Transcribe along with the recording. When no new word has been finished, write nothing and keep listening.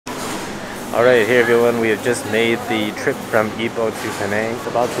Alright, here everyone, we have just made the trip from Ipoh to Penang. It's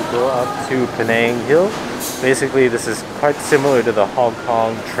about to go up to Penang Hill. Basically, this is quite similar to the Hong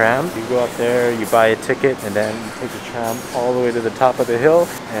Kong tram. You go up there, you buy a ticket, and then you take the tram all the way to the top of the hill,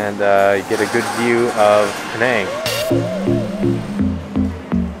 and you get a good view of Penang.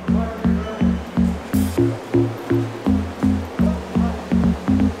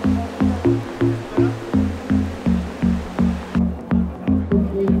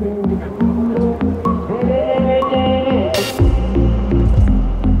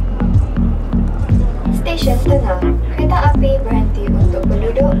 Tenang, kereta api berhenti untuk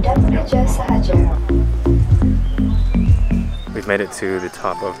penduduk dan pekerja sahaja. We've made it to the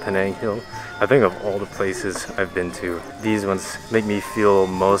top of Penang Hill. I think of all the places I've been to, these ones make me feel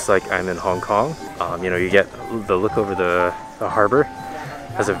most like I'm in Hong Kong. You know, you get the look over the harbor.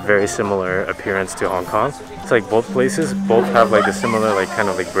 Has a very similar appearance to Hong Kong. It's like both places both have like a similar like kind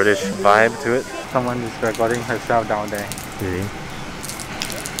of like British vibe to it. Someone is recording herself down there. Really?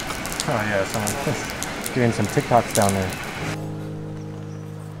 Oh yeah, someone. Doing some TikToks down there.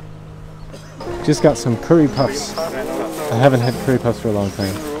 Just got some curry puffs. I haven't had curry puffs for a long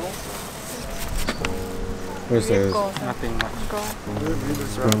time. Where's those? Nothing much.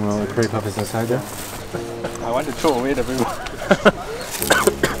 Spring roll. The curry puff is inside there. I want to throw away the river.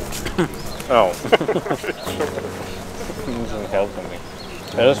 Oh. Doesn't help me.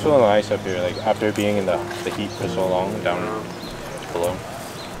 I just feel nice up here, like after being in the heat for so long down below.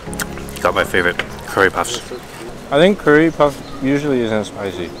 Got my favorite curry puffs. I think curry puff usually isn't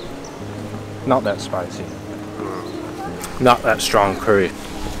spicy. Not that spicy. Not that strong curry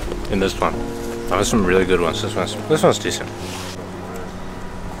in this one. Oh, there's some really good ones. This one's decent.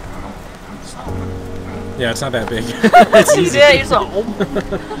 Yeah, it's not that big. It's easy.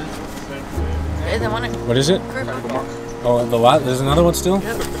 What is it? Oh, the lot? There's another one still?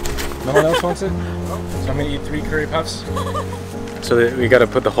 Yep. No one else wants it? So I'm gonna eat 3 curry puffs. So we gotta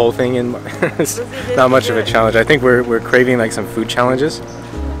put the whole thing in. It's not much of a challenge. I think we're craving like some food challenges.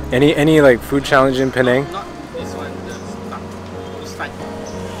 Any like food challenge in Penang? Not this one, this type.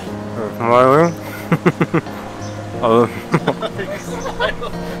 Oh.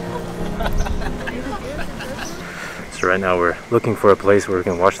 So right now we're looking for a place where we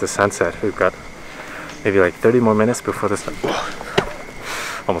can watch the sunset. We've got maybe like 30 more minutes before the sun.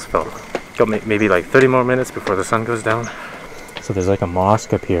 Almost fell. Got maybe like 30 more minutes before the sun goes down. So there's like a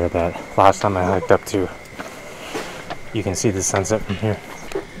mosque up here that last time I hiked up to, you can see the sunset from here.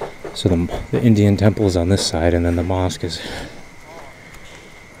 So the Indian temple is on this side, and then the mosque is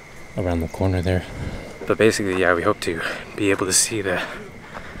around the corner there. But basically, yeah, we hope to be able to see the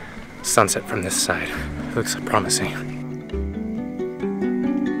sunset from this side. It looks promising.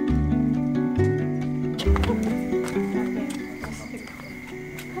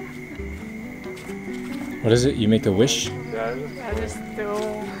 What is it? You make a wish? I just do.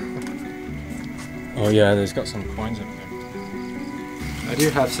 Oh yeah, there's got some coins up there. I do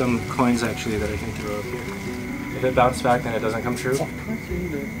have some coins actually that I can throw up here. If it bounces back, then it doesn't come true. So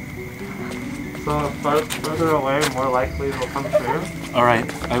further away, more likely it will come true.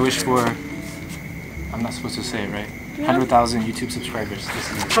 Alright, I wish for... I'm not supposed to say it, right? 100,000 YouTube subscribers.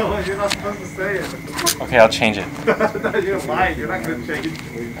 This is it. Oh, you're not supposed to say it. Okay, I'll change it. No, you're lying. You're not going to change it.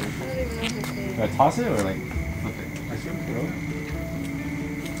 Do I toss it or like flip it? I should throw it.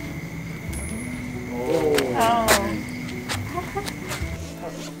 Oh.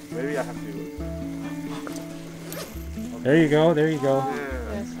 Maybe I have to. There you go, there you go. Yeah.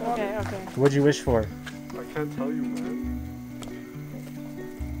 Yes. Okay. Okay. What'd you wish for? I can't tell you, man.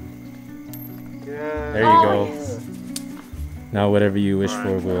 Yeah. There you go. Yes. Now whatever you wish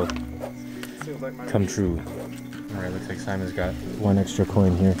for will Seems like my come true. Alright, looks like Simon's got 1 extra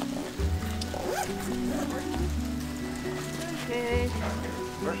coin here. Okay.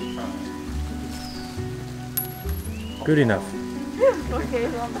 Good enough. Okay.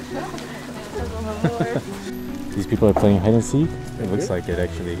 These people are playing hide and seek? It looks like it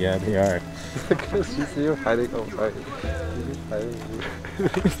actually, yeah, they are. Because you see him hiding outside. He's hiding.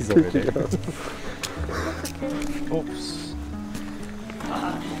 He's over there. Oops.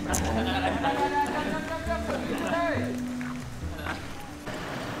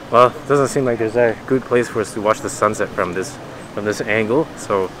 Well, it doesn't seem like there's a good place for us to watch the sunset from this angle,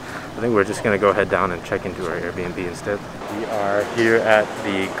 so I think we're just gonna go head down and check into our Airbnb instead. We are here at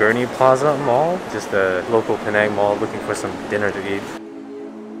the Gurney Plaza Mall, just a local Penang mall, looking for some dinner to eat.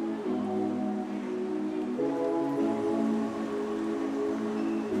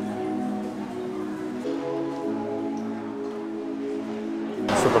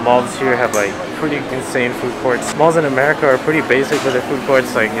 So the malls here have like pretty insane food courts. Malls in America are pretty basic with their food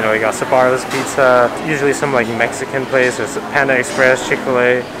courts. Like, you know, you got Sabar's Pizza, usually some like Mexican place, or Panda Express,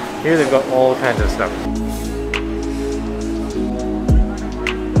 Chick-fil-A. Here they've got all kinds of stuff.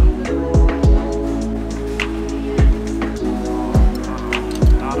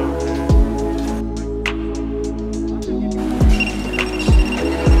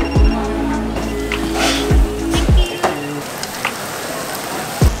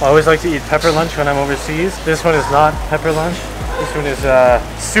 I always like to eat pepper lunch when I'm overseas. This one is not pepper lunch. This one is a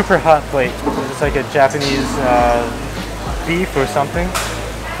super hot plate. It's like a Japanese beef or something.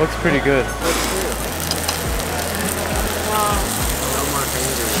 Looks pretty good. Wow. No more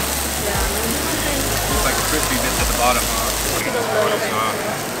fingers. Yeah. It's like crispy bits at the bottom, huh?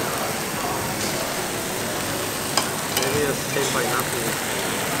 Maybe it tastes like nothing.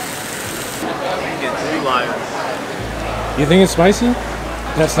 You get 3 lions. You think it's spicy?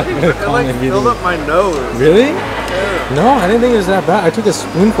 That's not gonna It like filled up my nose. Really? Yeah. No, I didn't think it was that bad. I took a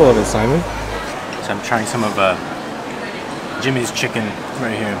spoonful of it, Simon. So I'm trying some of Jimmy's chicken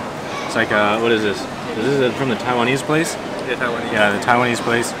right here. It's like, what is this? This is from the Taiwanese place? Yeah, Taiwanese. Yeah, the Taiwanese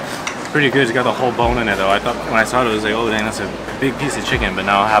place. It's pretty good. It's got the whole bone in it though. I thought when I saw it, it was like, oh dang, that's a big piece of chicken, but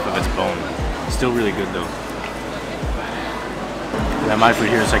now half of it's bone. Still really good though. That my food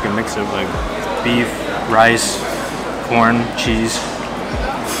here is like a mix of like beef, rice, corn, cheese.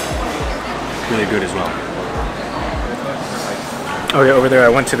 Really good as well. Oh yeah, over there I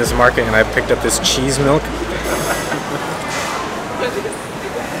went to this market and I picked up this cheese milk.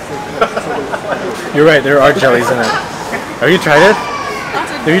 You're right, there are jellies in it. Have you tried it?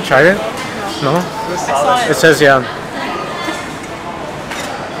 Have you tried it? No? It says yeah.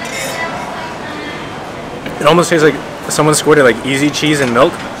 It almost tastes like someone squirted like easy cheese and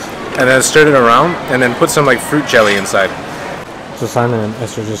milk and then stirred it around and then put some like fruit jelly inside. So Simon and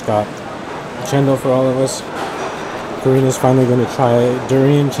Esther just got chendol for all of us. Karina's finally going to try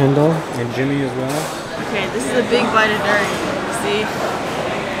durian chendol, and Jimmy as well. Okay, this is a big bite of durian. See?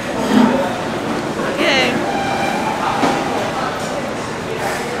 Okay.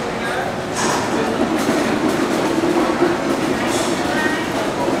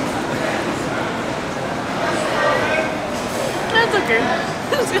 That's okay.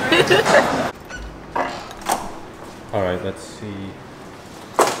 All right, let's see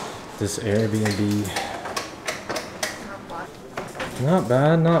this Airbnb. Not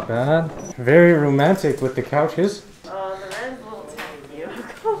bad, not bad. Very romantic with the couches. Oh, the red's a little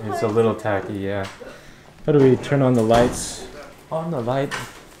tacky. It's a little tacky, yeah. How do we turn on the lights? On the light.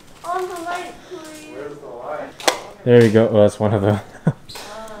 On the light, please. Where's the light? There you go. Oh, that's one of them.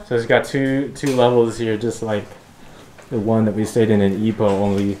 So it's got two levels here, just like the one that we stayed in Ipoh,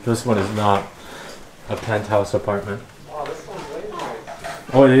 only this one is not a penthouse apartment. Wow, this one's way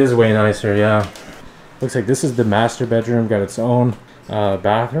nice. Oh, it is way nicer, yeah. Looks like this is the master bedroom, got its own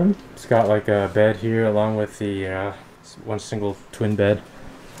bathroom. It's got like a bed here along with the one single twin bed.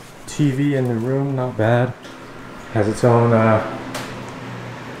 TV in the room, not bad. Has its own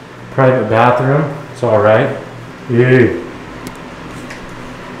private bathroom. It's alright. Yeah.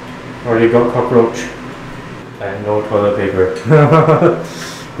 Already got cockroach. And no toilet paper.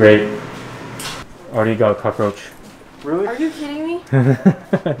 Great. Already got cockroach. Really? Are you kidding me?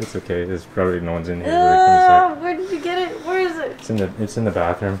 It's okay. There's probably no one's in here. Where did you get it? Where is it? It's in the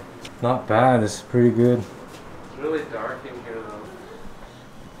bathroom. Not bad. It's pretty good. It's really dark in here though.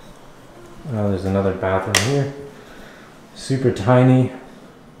 Oh, there's another bathroom here. Super tiny.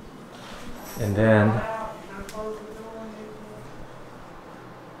 And then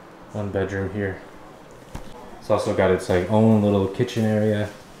one bedroom here. It's also got its like own little kitchen area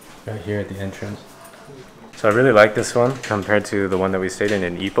right here at the entrance. So I really like this one compared to the one that we stayed in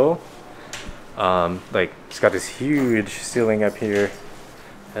Ipoh. Like it's got this huge ceiling up here,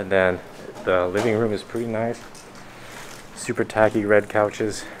 and then the living room is pretty nice. Super tacky red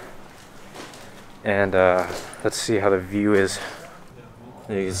couches, and let's see how the view is.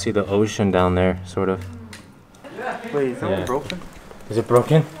 You can see the ocean down there, sort of. Wait, is that Yeah. one broken? Is it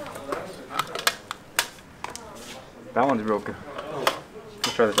broken? That one's broken.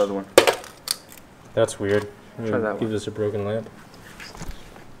 Let's try this other one. That's weird. Try that Give one. us a broken lamp.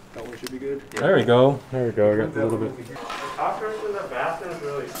 That one should be good. There we go. There we go. I got a little bit. The cockroach in the bathroom is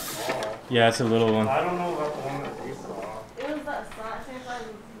really small. Yeah, it's a little one. I don't know about the one that you saw. It was that same size as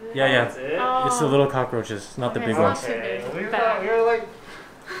this. Yeah, yeah. That's it? It's the little cockroaches, not the big Okay. ones. Okay, we Bad. were like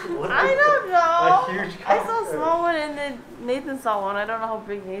I don't know. A huge I saw a cockroach. small one and then Nathan saw one. I don't know how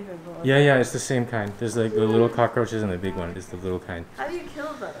big Nathan's was. Yeah, it's the same kind. There's like the little cockroaches and the big one is the little kind. How do you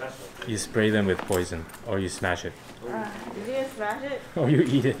kill them? You spray them with poison or you smash it. Did you guys smash it? Or you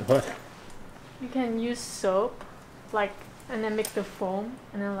eat it. What? You can use soap, like, and then make the foam,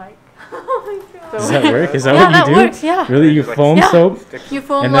 and then like. Oh my god. Does that work? Is that Yeah, what that you do? works, yeah. Really? You Like foam Yeah. soap? You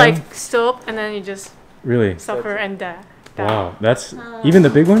foam And like then- soap, and then you just Really? suffer and die. Wow, that's even the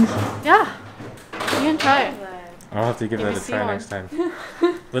big ones? Yeah. You can try it. I'll have to give If that you a see try one. next time.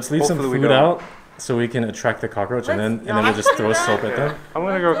 Let's leave some Hopefully we food don't. out so we can attract the cockroach and then Let's we'll just not throw do soap that. at them. I'm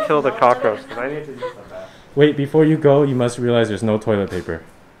gonna go kill the cockroach because I need to use the bath. Wait, before you go, you must realize there's no toilet paper.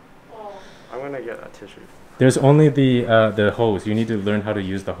 I'm gonna get a tissue. There's only the hose. You need to learn how to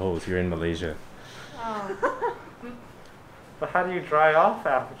use the hose. You're in Malaysia. But how do you dry off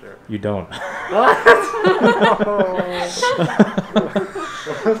after? You don't. That's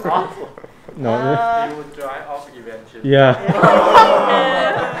awful. No. You will dry off eventually. Yeah.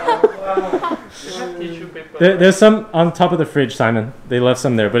 Tissue paper. There's some on top of the fridge, Simon. They left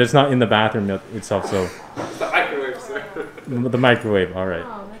some there, but it's not in the bathroom itself. So The microwave, sir. the microwave. All right.